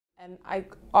And I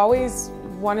always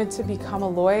wanted to become a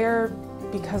lawyer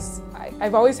because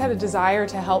I've always had a desire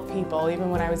to help people. Even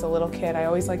when I was a little kid, I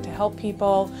always liked to help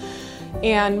people.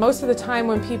 And most of the time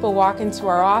when people walk into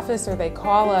our office or they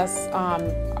call us,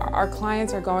 our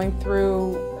clients are going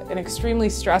through an extremely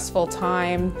stressful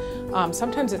time.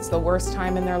 Sometimes it's the worst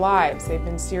time in their lives. They've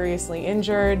been seriously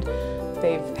injured.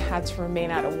 They've had to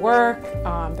remain out of work,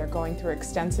 they're going through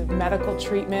extensive medical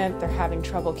treatment, they're having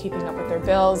trouble keeping up with their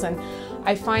bills, and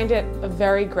I find it a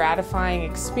very gratifying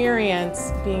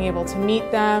experience being able to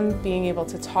meet them, being able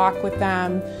to talk with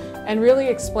them, and really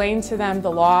explain to them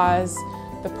the laws,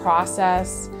 the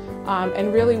process,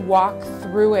 and really walk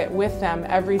through it with them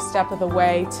every step of the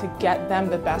way to get them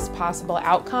the best possible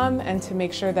outcome and to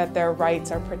make sure that their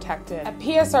rights are protected. At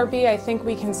PSRB, I think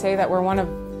we can say that we're one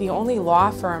of the only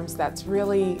law firms that's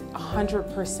really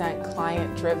 100%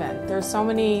 client-driven. There's so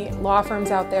many law firms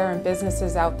out there and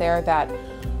businesses out there that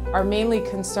are mainly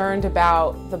concerned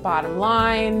about the bottom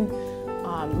line,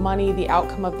 money, the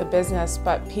outcome of the business,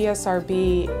 but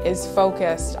PSRB is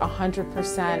focused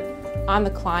 100% on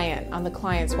the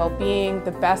client's well-being,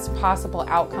 the best possible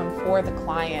outcome for the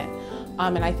client,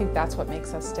 and I think that's what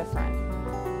makes us different.